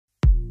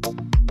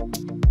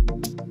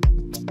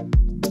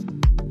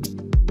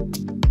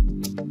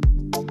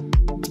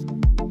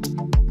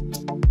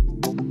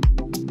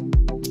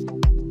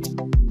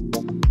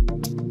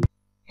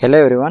Hello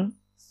everyone,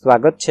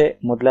 સ્વાગત છે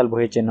મોતીલાલ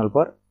ભોય ચેનલ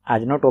પર।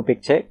 આજનો ટોપિક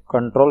છે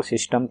control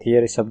system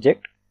theory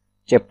subject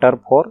chapter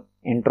 4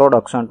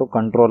 introduction to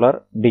controller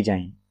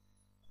design.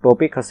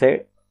 Topic હશે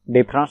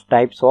different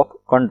types of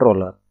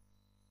controller,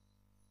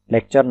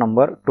 lecture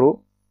number 2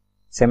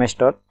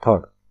 semester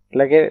 3rd।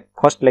 એટલે કે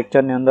ફર્સ્ટ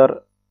લેક્ચરની અંદર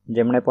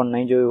જેમણે પણ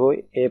નહીં જોયું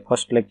હોય એ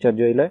ફર્સ્ટ લેક્ચર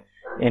જોઈ લે।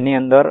 એની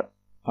અંદર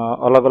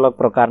અલગ અલગ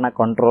પ્રકારના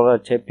કંટ્રોલર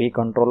છે, પી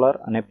કંટ્રોલર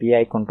અને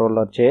પીઆઈ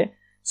કંટ્રોલર છે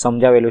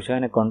સમજાવેલું છે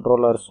અને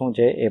કંટ્રોલર શું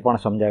છે એ પણ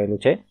સમજાવેલું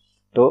છે।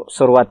 તો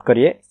શરૂઆત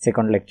કરીએ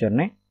સેકન્ડ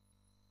લેક્ચરની।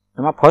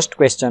 એમાં ફર્સ્ટ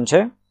ક્વેશ્ચન છે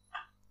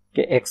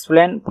કે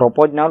explain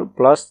proportional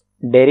plus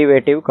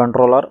derivative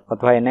controller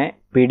અથવા એને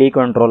પીડી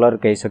કંટ્રોલર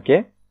કહી શકીએ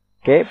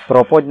કે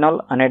પ્રોપોઝનલ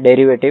અને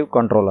ડેરિવેટિવ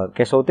કંટ્રોલર।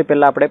 કે સૌથી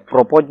પહેલાં આપણે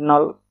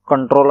પ્રોપોઝનલ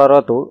કંટ્રોલર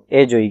હતું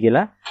એ જોઈ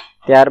ગયેલા,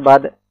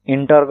 ત્યારબાદ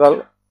ઇન્ટરવલ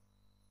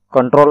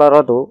કંટ્રોલર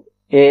હતું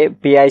એ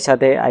પીઆઈ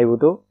સાથે આવ્યું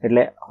હતું।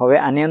 એટલે હવે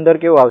આની અંદર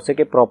કેવું આવશે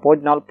કે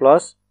પ્રોપોઝનલ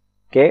પ્લસ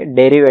કે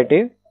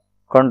ડેરિવેટિવ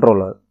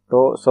કંટ્રોલર। તો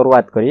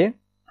શરૂઆત કરીએ।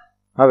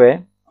 હવે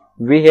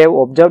we have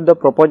observe the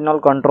proportional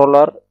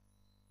controller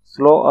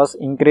slow us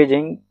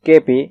increasing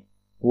KP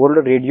would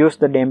reduce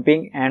the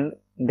damping and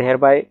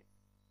thereby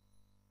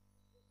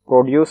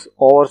produce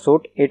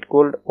overshoot. It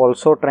could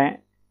also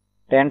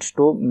tends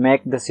to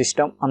make the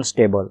system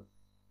unstable.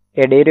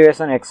 A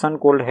derivation action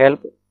could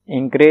help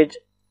increase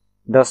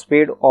the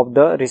speed of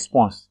the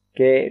response.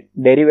 કે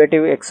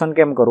derivative action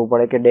કેમ કરવું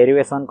પડે, કે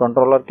derivation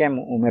controller કેમ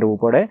ઉમેરવું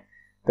પડે,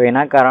 તો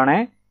એના કારણે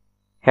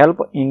help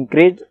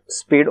increase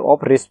speed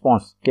of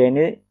response, કે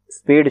એની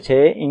સ્પીડ છે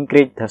એ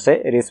ઇન્ક્રીઝ થશે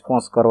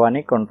રિસ્પોન્સ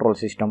કરવાની કંટ્રોલ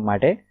સિસ્ટમ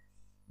માટે।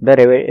 The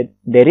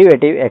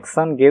derivative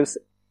action gives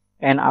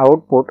an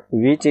output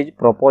which is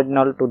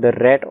proportional to the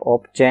rate of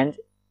change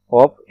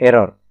of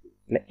error.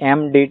 એટલે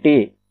MDT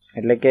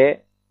એટલે કે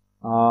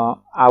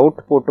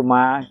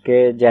આઉટપુટમાં કે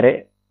જ્યારે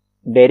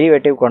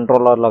ડેરિવેટિવ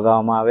કંટ્રોલર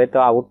લગાવવામાં આવે તો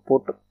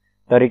આઉટપુટ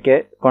તરીકે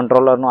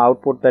કંટ્રોલરનું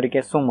આઉટપુટ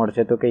તરીકે શું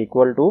મળશે, તો કે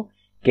equal to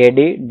KD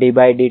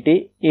d/dt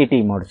ET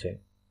મળશે।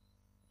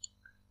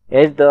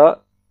 As the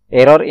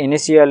error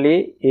initially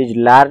is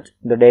large,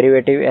 the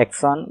derivative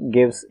action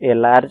gives a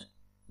large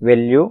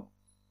value,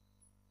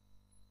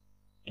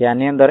 કે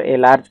આની અંદર એ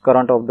large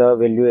current of the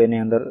value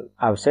એની અંદર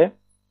આવશે।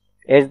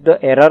 As the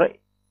error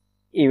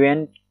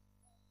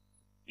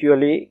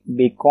eventually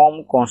BCom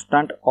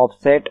constant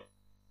offset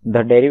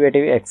the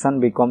derivative action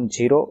BCom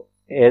 0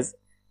 as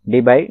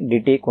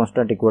d/dt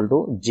constant equal to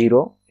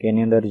 0, કે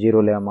એની અંદર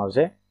 0 લેવામાં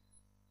આવશે।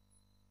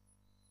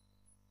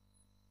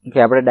 કે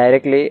આપણે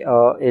ડાયરેક્ટલી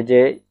એ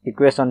જે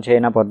ઇક્વેશન છે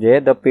એના પર જોઈએ।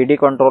 The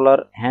PD controller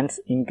hence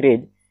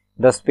increase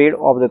the speed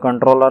of the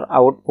controller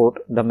output.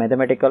 The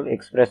mathematical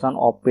expression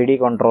of PD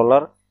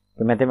controller,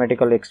 the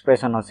mathematical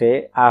expression હશે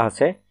આ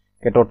હશે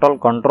કે ટોટલ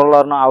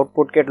કંટ્રોલરનો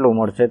આઉટપુટ કેટલું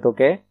મળશે, તો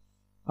કે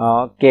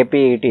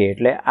KPET,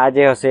 એટલે આ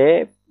જે હશે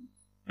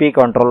પી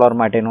કંટ્રોલર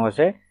માટેનું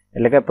હશે,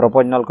 એટલે કે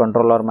પ્રોપોઝનલ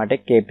કંટ્રોલર માટે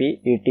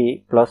KPET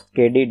plus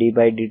KD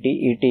d/dt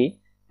ET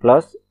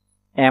plus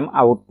M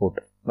output,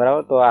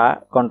 બરાબર। તો આ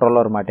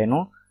કંટ્રોલર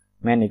માટેનું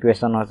મેન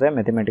ઇક્વેશન હશે,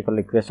 મેથેમેટિકલ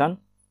ઇક્વેશન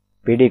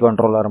PD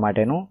કંટ્રોલર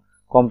માટેનું।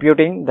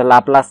 કોમ્પ્યુટિંગ ધ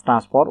લાપ્લાસ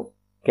ટ્રાન્સફોર્મ,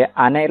 કે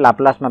આને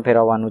લાપ્લાસમાં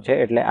ફેરવવાનું છે,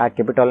 એટલે આ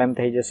કેપિટલ M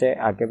થઈ જશે,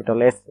 આ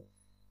કેપિટલ S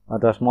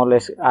અથવા સ્મોલ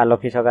s આ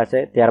લખી શકાશે।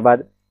 ત્યારબાદ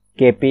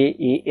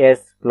KPES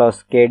પ્લસ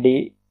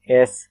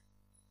KDS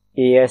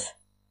ES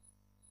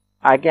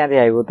આ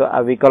ક્યાંથી આવ્યું, તો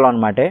આ વિકલન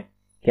માટે,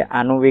 કે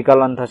આનું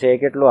વિકલન થશે એ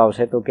કેટલું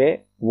આવશે, તો કે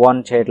 1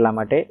 છે એટલા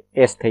માટે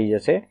S થઈ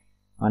જશે,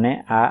 અને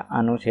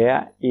આનું છે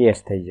આ ES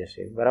થઈ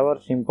જશે, બરાબર।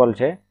 સિમ્પલ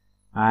છે,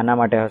 આના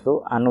માટે હતું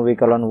આનું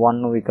વિકલન 1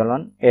 નું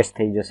વિકલન S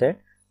થઈ જશે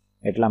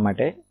એટલા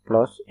માટે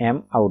plus M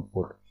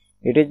output.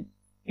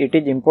 It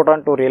is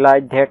important to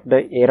realise that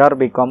the error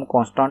become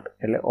constant,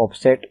 એટલે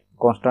ઓફસેટ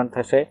કોન્સ્ટન્ટ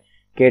થશે,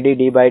 KD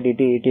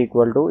d/dt ET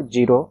equal to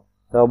 0।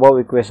 The above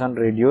equation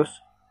reduce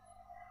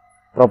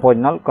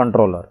proportional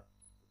controller.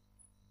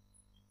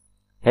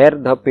 Hair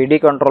the PD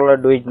controller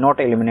do is not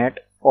eliminate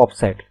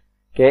offset,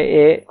 કે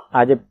એ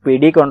આ જે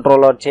PD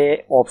controller છે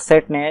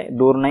ઓફસેટને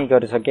દૂર નહીં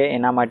કરી શકે,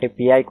 એના માટે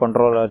PI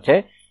કંટ્રોલર છે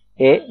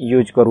એ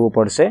યુઝ કરવું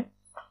પડશે।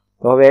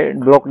 તો હવે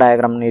બ્લોક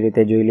ડાયાગ્રામની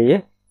રીતે જોઈ લઈએ।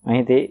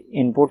 અહીંથી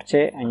ઇનપુટ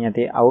છે,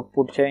 અહીંયાથી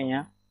આઉટપુટ છે,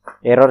 અહીંયા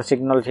એરર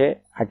સિગ્નલ છે,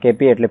 આ KP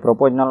એટલે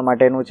પ્રોપોઝનલ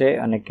માટેનું છે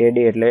અને KD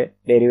એટલે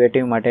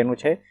ડેરિવેટિવ માટેનું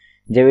છે।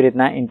 જેવી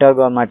રીતના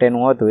ઇન્ટરવલ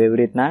માટેનું હતું એવી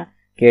રીતના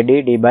KD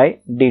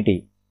d/dt,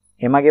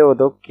 એમાં કેવું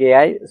હતું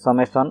KI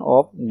સમેશન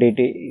ઓફ dt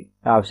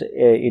આવશે,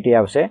 ET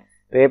આવશે,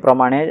 તો એ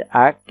પ્રમાણે જ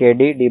આ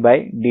KD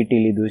d/dt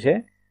લીધું છે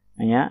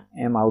અહીંયા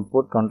એમ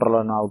આઉટપુટ,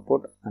 કંટ્રોલરનું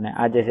આઉટપુટ, અને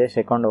આ જે છે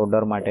સેકન્ડ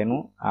ઓર્ડર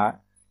માટેનું આ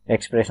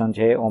એક્સપ્રેશન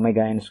છે ω(n²)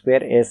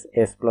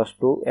 S પ્લસ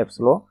 2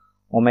 એપ્સલો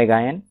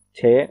ω(n)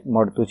 છે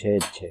મળતું છે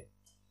જ છે।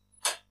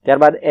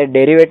 ત્યારબાદ એ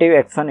derivative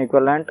action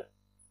equivalent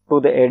to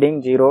the adding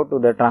 0 to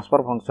the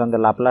transfer function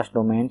the Laplace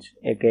domains,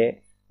 એ કે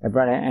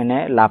આપણે એને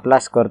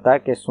લાપ્લાસ કરતા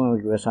કે શું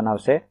ઇક્વેશન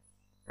આવશે,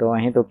 તો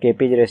અહીં તો KP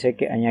જ રહેશે,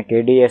 કે અહીંયા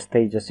KDS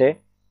થઈ જશે।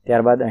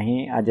 ત્યારબાદ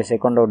અહીં આ જે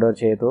સેકન્ડ ઓર્ડર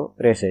છે એ તો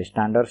રહેશે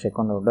સ્ટાન્ડર્ડ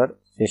સેકન્ડ ઓર્ડર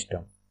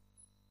સિસ્ટમ,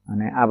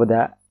 અને આ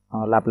બધા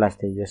લાપ્લાસ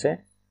થઈ જશે।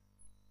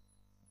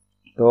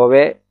 તો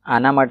હવે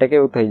આના માટે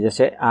કેવું થઈ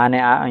જશે, આને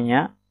આ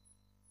અહીંયા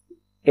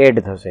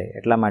એડ થશે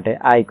એટલા માટે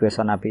આ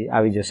ઇક્વેશન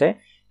આવી જશે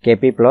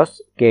KP પ્લસ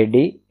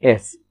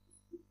KDS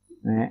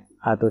અને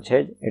આ તો છે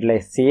જ એટલે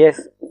CS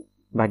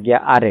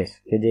ભાગ્યા RS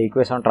કે જે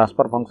ઇક્વેશન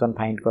ટ્રાન્સફર ફંક્શન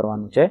ફાઇન્ડ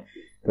કરવાનું છે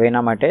તો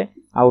એના માટે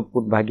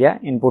આઉટપુટ ભાગ્યા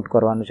ઇનપુટ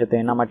કરવાનું છે તો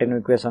એના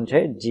માટેનું ઇક્વેશન છે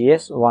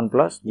GS1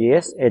 પ્લસ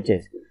GS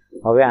HS.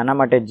 હવે આના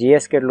માટે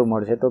GS કેટલું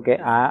મળશે તો કે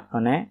આ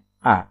અને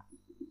આ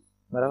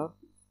બરાબર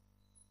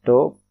તો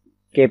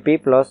KP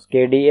plus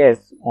KDS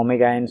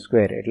omega n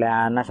square એટલે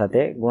આના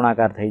સાથે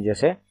ગુણાકાર થઈ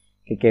જશે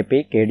કે KP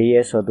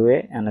KDS હતું એ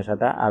આના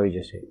સાથે આવી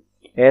જશે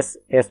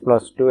S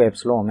plus 2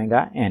 એપ્સલો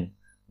omega n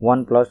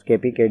 1 plus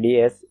KP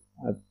KDS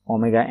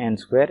omega n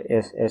square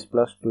S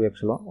plus 2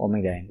 એપ્સલો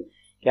omega n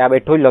કે આ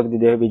બેઠું જ લખી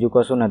દીધું બીજું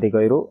કશું નથી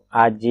કર્યું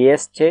આ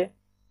GS છે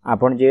આ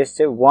પણ GS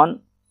છે 1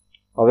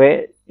 હવે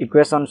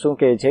ઇક્વેશન શું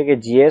કહે છે કે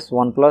GS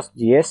 1 plus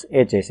GS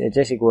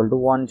HS equal to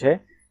 1 છે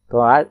તો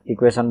આ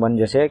ઇક્વેશન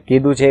બની જશે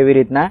કીધું છે એવી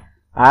રીતના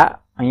આ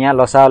અહીંયા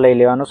લસાઅ લઈ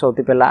લેવાનું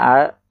સૌથી પહેલા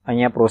આ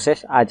અહીંયા પ્રોસેસ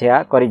આ છે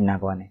આ કરી જ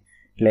નાખવાની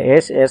એટલે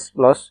S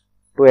plus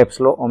 2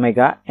 એપ્સલો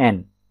omega n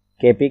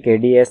KP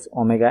KDS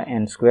omega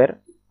n square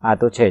આ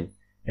તો છે જ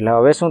એટલે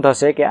હવે શું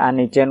થશે કે આ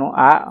નીચેનું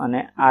આ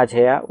અને આ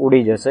છે આ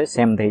ઉડી જશે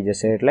સેમ થઈ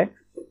જશે એટલે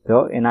તો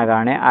એના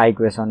કારણે આ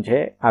ઇક્વેશન છે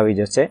આવી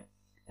જશે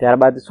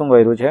ત્યારબાદ શું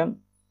કર્યું છે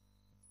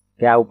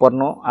કે આ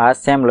ઉપરનું આ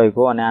સેમ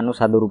લખ્યું અને આનું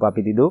સાદું રૂપ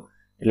આપી દીધું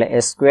એટલે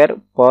S સ્ક્વેર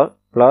પર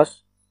પ્લસ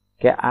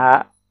કે આ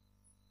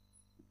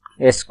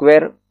S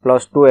square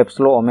plus 2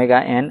 એપ્સલો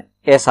omega n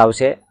S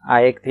આવશે આ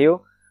એક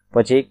થયું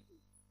પછી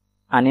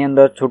આની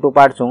અંદર છૂટું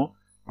પાડશું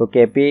તો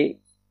KP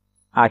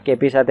આ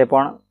KP સાથે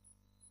પણ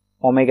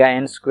ઓમેગા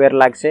n સ્ક્વેર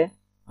લાગશે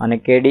અને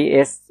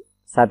KDS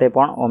સાથે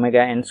પણ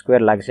ઓમેગા n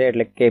સ્ક્વેર લાગશે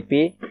એટલે KP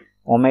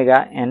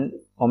ઓમેગા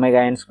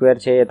n સ્ક્વેર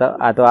છે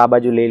આ તો આ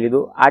બાજુ લઈ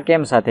લીધું આ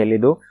કેમ સાથે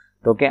લીધું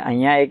તો કે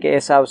અહીંયા એક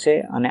S આવશે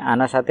અને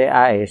આના સાથે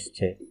આ S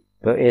છે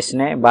તો S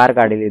ને બહાર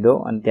કાઢી લીધો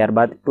અને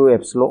ત્યારબાદ 2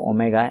 એપ્સલો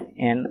ઓમેગા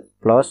n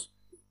પ્લસ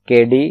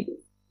KD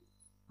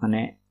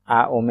અને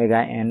આ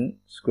ઓમેગા n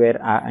સ્ક્વેર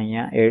આ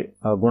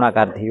અહીંયા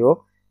ગુણાકાર થયો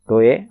તો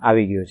એ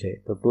આવી ગયો છે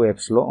તો 2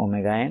 એપ્સલો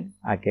ઓમેગા n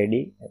આ KD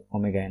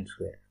omega n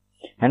square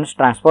hence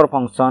transfer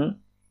function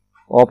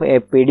of A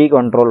PD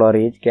controller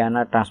is કે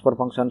આના ટ્રાન્સફર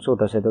ફંક્શન શું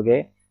થશે તો કે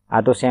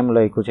આ તો સેમ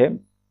લખ્યું છે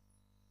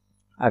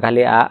આ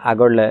ખાલી આ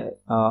આગળ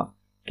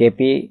KP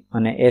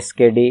અને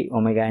SKD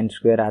ઓમેગા n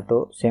સ્ક્વેર આ તો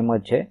સેમ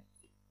જ છે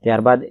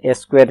ત્યારબાદ S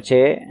સ્ક્વેર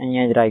છે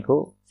અહીંયા જ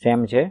રાખ્યું સેમ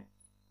છે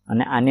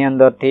અને આની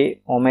અંદરથી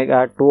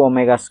omega 2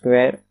 omega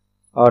square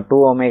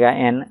 2 omega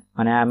n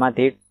અને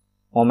આમાંથી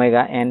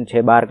ઓમેગા n છે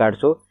બહાર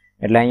કાઢશું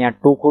એટલે અહીંયા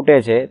 2 ખૂટે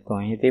છે તો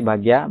અહીંથી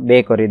ભાગ્યા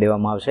 2 કરી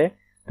દેવામાં આવશે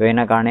તો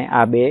એના કારણે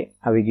આ 2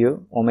 આવી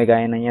ગયું ઓમેગા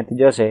n અહીંયાથી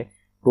જશે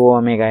 2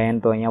 ઓમેગા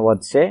n તો અહીંયા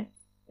વધશે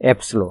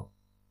એપ્સલો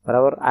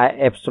બરાબર આ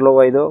એપ્સલો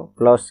વધ્યો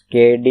પ્લસ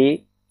KD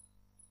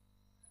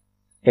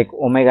એક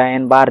ઓમેગા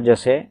n બહાર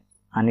જશે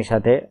આની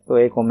સાથે તો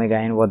એક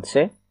ઓમેગા n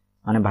વધશે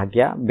અને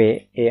ભાગ્યા 2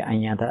 એ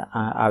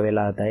અહીંયા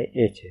આવેલા હતા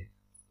એ છે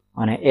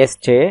અને S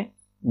છે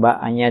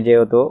અહીંયા જે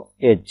હતો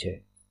એ જ છે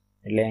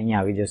એટલે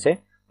અહીંયા આવી જશે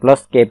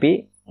plus KP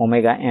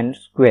omega n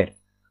square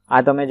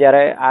આ તમે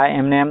જ્યારે આ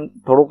એમને એમ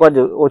થોડુંક જ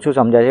ઓછું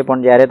સમજાશે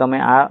પણ જ્યારે તમે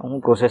આ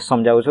હું પ્રોસેસ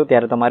સમજાવું છું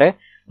ત્યારે તમારે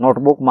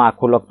નોટબુકમાં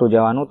આખું લખતું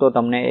જવાનું તો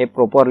તમને એ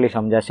પ્રોપરલી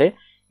સમજાશે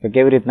કે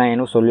કેવી રીતના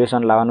એનું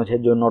સોલ્યુશન લાવવાનું છે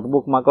જો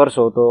નોટબુકમાં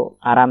કરશો તો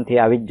આરામથી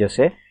આવી જ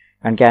જશે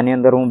કારણ કે આની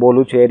અંદર હું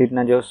બોલું છું એ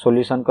રીતના જો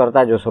સોલ્યુશન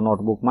કરતા જશો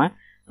નોટબુકમાં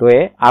તો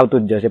એ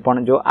આવતું જ જશે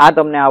પણ જો આ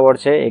તમને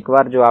આવડશે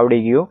એકવાર જો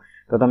આવડી ગયું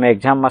તો તમે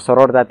એક્ઝામમાં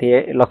સરળતાથી એ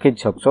લખી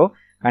જ શકશો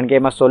કારણ કે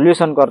એમાં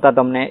સોલ્યુશન કરતાં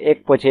તમને એક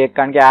પછી એક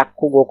કારણ કે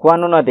આખું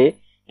ગોખવાનું નથી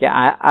કે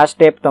આ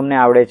સ્ટેપ તમને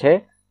આવડે છે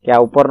કે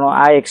આ ઉપરનો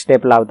આ એક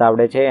સ્ટેપ લાવતા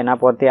આવડે છે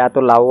એના પરથી આ તો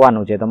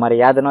લાવવાનું છે તમારે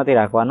યાદ નથી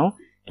રાખવાનું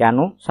કે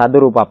આનું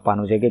સાદું રૂપ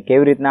આપવાનું છે કે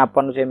કેવી રીતના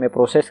આપવાનું છે મેં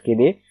પ્રોસેસ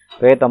કીધી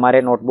તો એ તમારે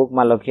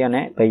નોટબુકમાં લખી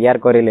અને તૈયાર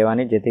કરી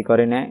લેવાની જેથી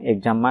કરીને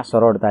એક્ઝામમાં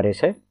સરળતા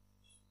રહેશે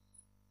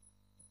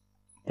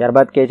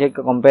ત્યારબાદ કહે છે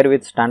કે compare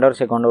with standard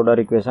second order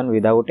equation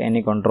without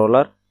any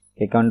controller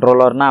કે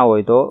કંટ્રોલર ના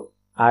હોય તો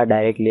આ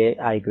ડાયરેક્ટલી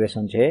આ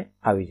ઇક્વેશન છે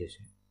આવી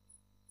જશે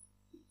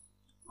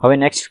હવે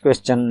નેક્સ્ટ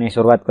ક્વેશ્ચનની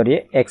શરૂઆત કરીએ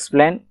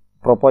explain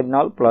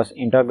proportional plus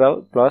ઇન્ટરગલ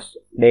plus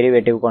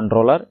derivative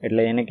controller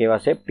એટલે એને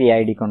કહેવાશે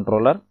PID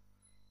controller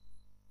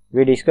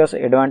we discuss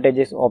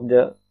advantages of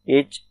the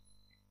each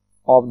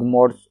of the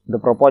modes the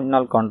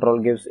proportional control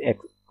gives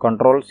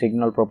control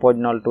signal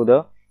proportional to the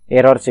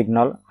error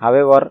signal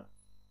however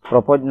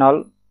proportional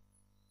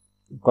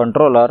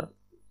controller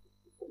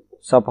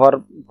suffer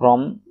from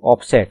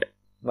offset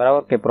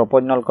બરાબર કે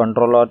proportional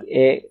controller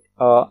એ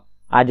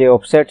આ જે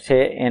offset છે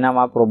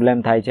એનામાં problem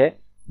થાય છે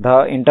the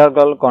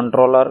integral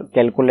controller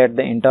calculate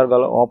the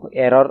integral of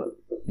error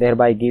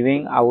thereby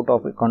giving out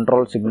of a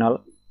control signal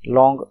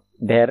long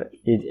there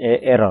is a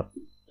error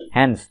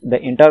hence the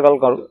integral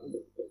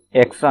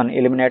action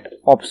eliminate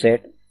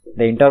offset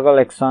the integral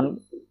action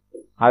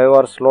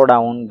however slow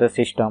down the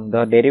system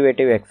the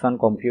derivative action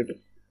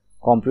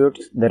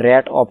computes the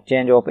rate of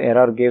change of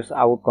error gives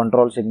out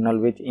control signal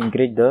which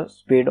increase the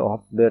speed of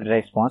the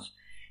response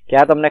કે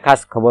આ તમને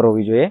ખાસ ખબર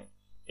હોવી જોઈએ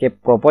કે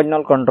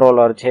proportional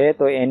controller છે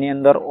તો એની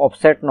અંદર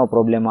ઓફસેટનો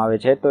પ્રોબ્લેમ આવે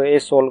છે તો એ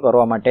સોલ્વ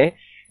કરવા માટે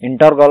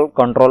ઇન્ટરગલ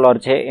કંટ્રોલર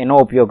છે એનો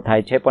ઉપયોગ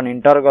થાય છે, પણ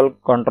ઇન્ટરગલ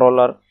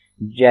કંટ્રોલર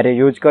જ્યારે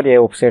યુઝ કરીએ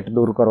ઓફસેટ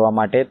દૂર કરવા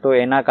માટે તો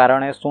એના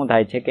કારણે શું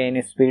થાય છે કે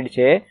એની સ્પીડ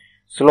છે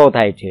સ્લો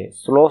થાય છે.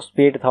 સ્લો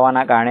સ્પીડ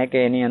થવાના કારણે કે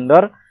એની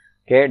અંદર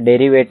કે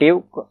ડેરિવેટિવ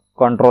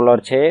કંટ્રોલર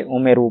છે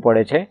ઉમેરવું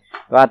પડે છે.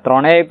 તો આ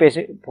ત્રણેય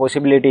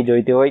પોસિબિલિટી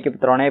જોઈતી હોય કે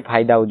ત્રણેય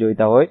ફાયદાઓ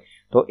જોઈતા હોય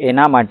તો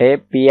એના માટે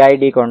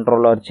PID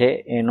કંટ્રોલર છે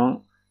એનું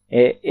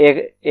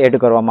એડ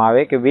કરવામાં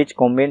આવે કે which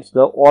કોમ્બિન્સ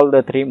the all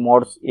the three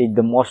modes is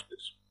the most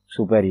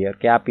સુપેરિયર,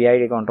 કે આ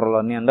PID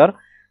કંટ્રોલરની અંદર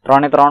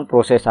ત્રણ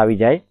પ્રોસેસ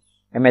આવી જાય.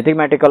 A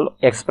mathematical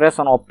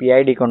expression of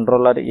PID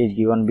controller is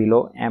given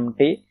below.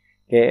 MT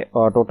કે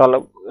ટોટલ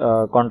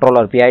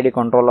કંટ્રોલર PID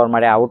કંટ્રોલર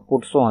માટે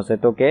આઉટપુટ શું હશે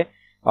તો કે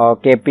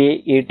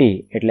KPET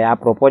એટલે આ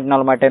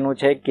પ્રોપોઝનલ માટેનું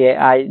છે,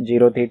 KI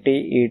 0 થી T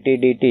ET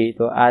DT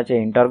તો આ છે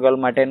ઇન્ટરગલ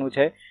માટેનું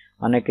છે,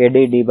 અને KD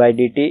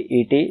D/dt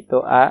ET તો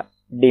આ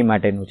D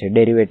માટેનું છે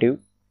ડેરિવેટિવ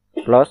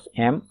પ્લસ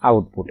M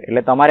આઉટપુટ.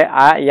 એટલે તમારે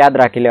આ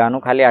યાદ રાખી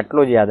લેવાનું, ખાલી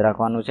આટલું જ યાદ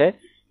રાખવાનું છે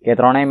કે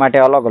ત્રણેય માટે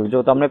અલગ અલગ. જો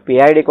તમને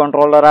PID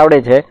કંટ્રોલર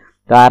આવડે છે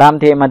તો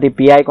આરામથી એમાંથી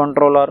PI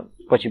કંટ્રોલર,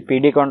 પછી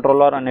PD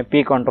કંટ્રોલર અને P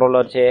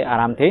કંટ્રોલર છે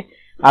આરામથી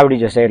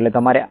આવડી જશે. એટલે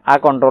તમારે આ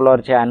કંટ્રોલર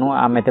છે આનું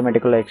આ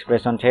મેથેમેટિકલ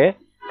એક્સપ્રેશન છે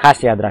ખાસ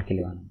યાદ રાખી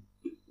લેવાનું.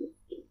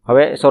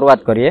 હવે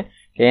શરૂઆત કરીએ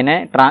કે એને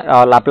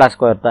લાપ્લાસ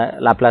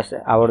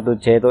આવડતું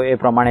છે તો એ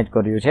પ્રમાણે જ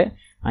કર્યું છે.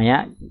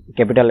 અહીંયા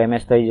કેપિટલ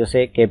MS થઈ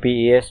જશે,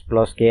 KPES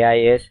plus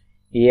KIS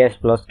ES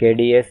plus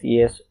KDS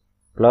ES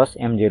plus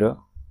M0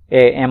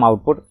 M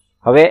output.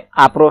 હવે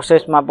આ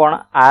પ્રોસેસમાં પણ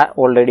આ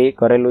ઓલરેડી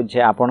કરેલું જ છે,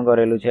 આ પણ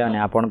કરેલું છે અને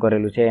આ પણ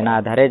કરેલું છે, એના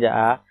આધારે જ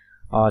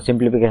આ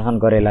સિમ્પ્લિફિકેશન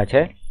કરેલા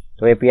છે.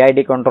 તો એ PID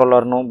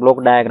કંટ્રોલરનું બ્લોક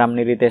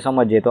ડાયાગ્રામની રીતે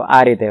સમજીએ તો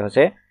આ રીતે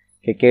હશે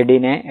કે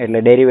KDને એટલે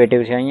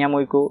ડેરિવેટિવ છે અહીંયા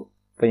મૂક્યું,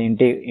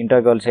 પછી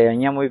ઇન્ટરગલ છે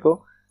અહીંયા મૂક્યું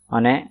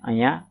અને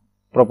અહીંયા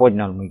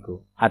પ્રોપોઝનલ મૂક્યું.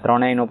 આ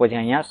ત્રણેયનો પછી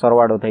અહીંયા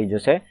સરવાળો થઈ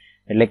જશે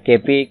એટલે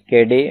KP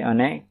KD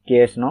અને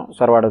KSનો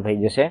સરવાળો થઈ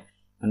જશે.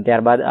 અને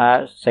ત્યારબાદ આ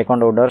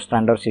સેકન્ડ ઓર્ડર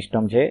સ્ટાન્ડર્ડ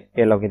સિસ્ટમ છે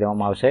એ લખી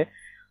દેવામાં આવશે.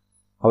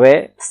 હવે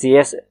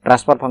CS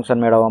ટ્રાન્સફર ફંક્શન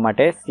મેળવવા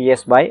માટે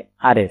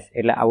CS/RS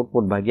એટલે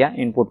આઉટપુટ ભાગ્યા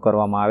ઇનપુટ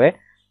કરવામાં આવે.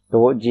 તો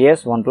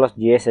GS 1 પ્લસ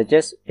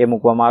GSHS એ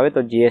મૂકવામાં આવે.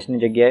 તો GSની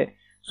જગ્યાએ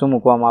શું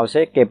મૂકવામાં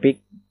આવશે? KP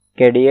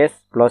KDS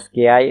plus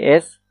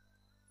KIS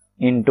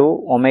into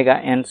omega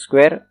n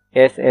square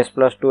SS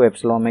plus 2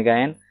 epsilon omega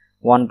n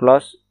 1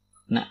 plus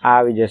ને આ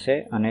આવી જશે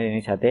અને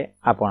એની સાથે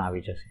આ પણ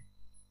આવી જશે.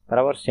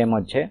 બરાબર, સેમ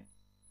જ છે.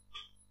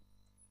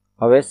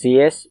 હવે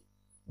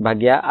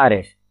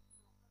CS/RS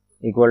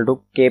equal to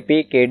KP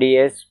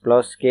KDS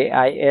plus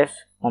KIS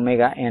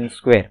omega n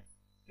square.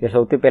 કે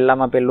સૌથી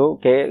પહેલામાં પહેલું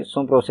કે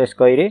શું પ્રોસેસ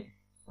કરી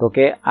તો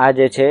કે આ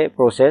જે છે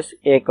પ્રોસેસ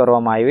એ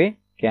કરવામાં આવી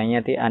કે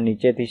અહીંયાથી આ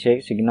નીચેથી છે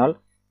સિગ્નલ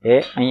એ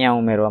અહીંયા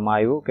ઉમેરવામાં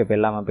આવ્યું કે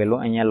પહેલામાં પહેલું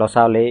અહીંયા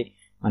લસાવ લઈ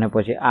અને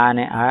પછી આ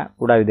અને આ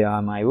ઉડાવી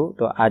દેવામાં આવ્યું.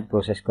 તો આ જ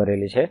પ્રોસેસ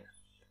કરેલી છે.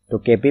 તો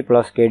KP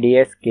plus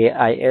KDS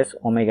KIS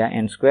omega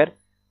n square,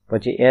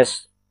 પછી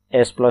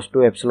S plus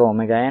 2 epsilon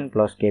omega n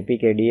plus KP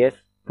KDS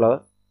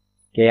plus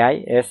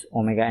KIS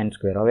omega n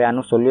square. હવે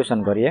આનું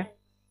સોલ્યુશન કરીએ.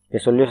 કે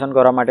સોલ્યુશન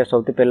કરવા માટે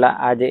સૌથી પહેલાં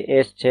આ જે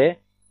S છે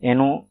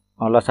એનું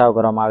લસાવ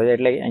કરવામાં આવે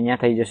એટલે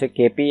અહીંયા થઈ જશે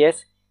KPS,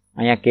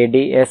 અહીંયા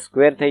KDS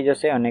સ્ક્વેર થઈ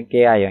જશે અને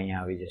KI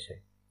અહીંયા આવી જશે.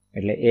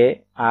 એટલે એ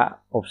આ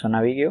ઓપ્શન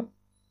આવી ગયો.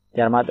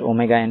 ત્યારબાદ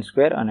ઓમેગા n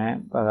સ્ક્વેર અને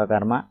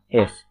ભાગાકારમાં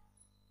S.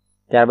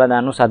 ત્યારબાદ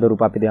આનું સાદું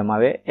રૂપ આપી દેવામાં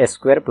આવે S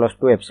square plus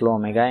 2 epsilon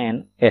omega n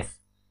S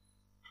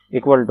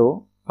equal to.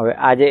 હવે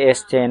આ જે S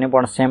છે એને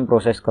પણ સેમ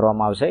પ્રોસેસ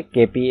કરવામાં આવશે.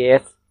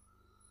 KPS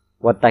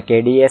વત્તા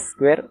KDS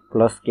સ્ક્વેર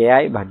પ્લસ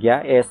KI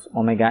ભાગ્યા S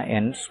ઓમેગા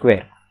n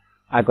સ્ક્વેર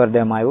આ કરી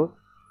દેવામાં આવ્યું.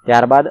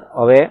 ત્યારબાદ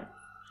હવે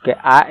કે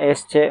આ S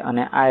છે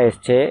અને આ S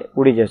છે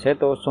ઉડી જશે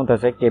તો શું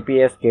થશે?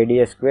 KPS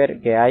KDS square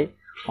KI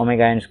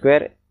omega n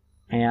square.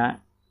 અહીંયા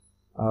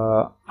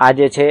આ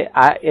જે છે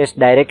આ S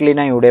ડાયરેક્ટલી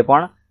નહીં ઉડે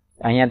પણ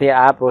અહીંયાથી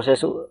આ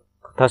પ્રોસેસ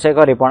થશે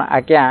ખરી, પણ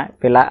આ ક્યાં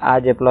પેલા આ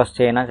જે પ્લસ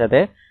છે એના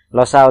સાથે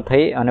લસાવ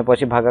થઈ અને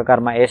પછી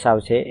ભાગાકારમાં S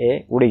આવશે એ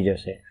ઉડી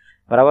જશે.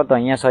 બરાબર, તો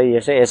અહીંયા થઈ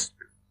જશે S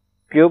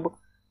cube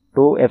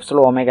 2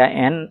 epsilon omega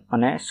n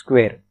અને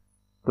square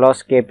plus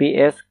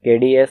KPS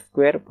KDS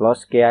square plus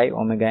KI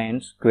omega n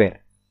square.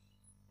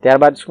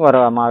 ત્યારબાદ શું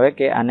કરવામાં આવે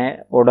કે આને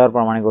ઓર્ડર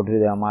પ્રમાણે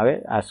ગોઠવી દેવામાં આવે.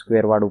 આ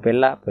સ્ક્વેર વાળું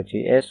પહેલાં,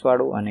 પછી S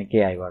વાળું અને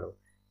KI વાળું,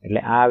 એટલે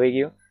આ આવી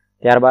ગયું.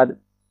 ત્યારબાદ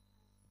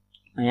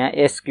અહીંયા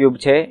S ક્યુબ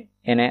છે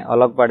એને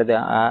અલગ પાડી દે,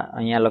 આ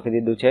અહીંયા લખી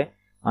દીધું છે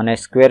અને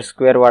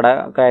સ્ક્વેર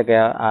વાળા કયા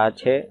કયા આ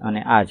છે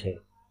અને આ છે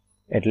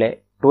એટલે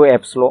 2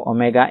 epsilon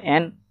omega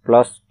n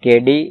plus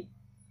KD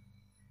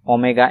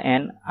omega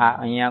n આ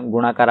અહીંયા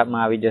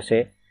ગુણાકારમાં આવી જશે.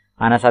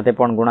 આના સાથે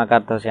પણ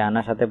ગુણાકાર થશે,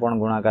 આના સાથે પણ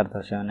ગુણાકાર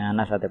થશે અને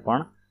આના સાથે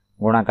પણ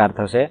ગુણાકાર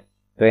થશે.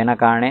 તો એના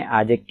કારણે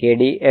આ જે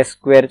KDS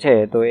સ્ક્વેર છે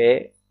તો એ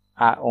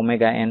આ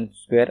ઓમેગા n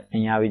સ્ક્વેર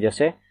અહીંયા આવી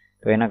જશે.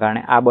 તો એના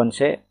કારણે આ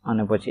બનશે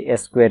અને પછી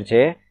S સ્ક્વેર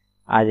છે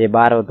આ જે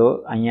 12 હતો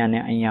અહીંયા ને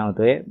અહીંયા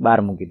હતો એ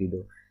 12 મૂકી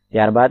દીધો.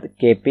 ત્યારબાદ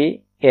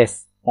KPS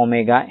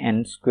omega n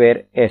square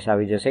S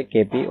આવી જશે.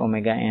 KP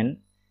omega n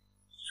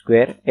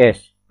square S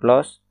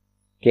plus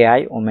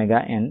KI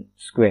omega n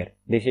square.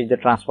 This is the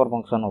transfer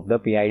function of the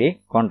PID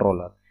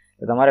controller.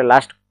 તો તમારે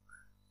લાસ્ટ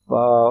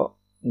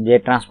જે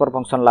ટ્રાન્સફર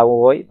ફંક્શન લાવવું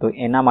હોય તો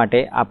એના માટે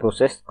આ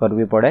પ્રોસેસ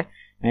કરવી પડે,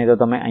 નહીં તો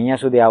તમે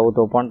અહીંયા સુધી આવો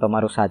તો પણ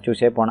તમારું સાચું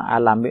છે, પણ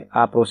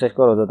આ પ્રોસેસ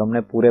કરો તો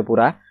તમને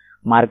પૂરેપૂરા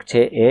માર્ક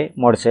છે એ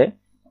મળશે.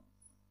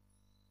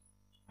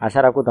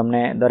 આશા રાખું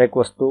તમને દરેક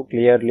વસ્તુ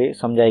ક્લિયરલી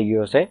સમજાઈ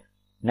ગયો હશે.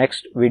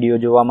 નેક્સ્ટ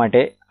વિડીયો જોવા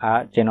માટે આ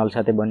ચેનલ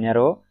સાથે બન્યા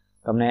રહો.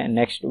 તમને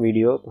નેક્સ્ટ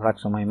વિડીયો થોડાક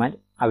સમયમાં જ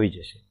આવી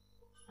જશે.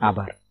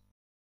 આભાર.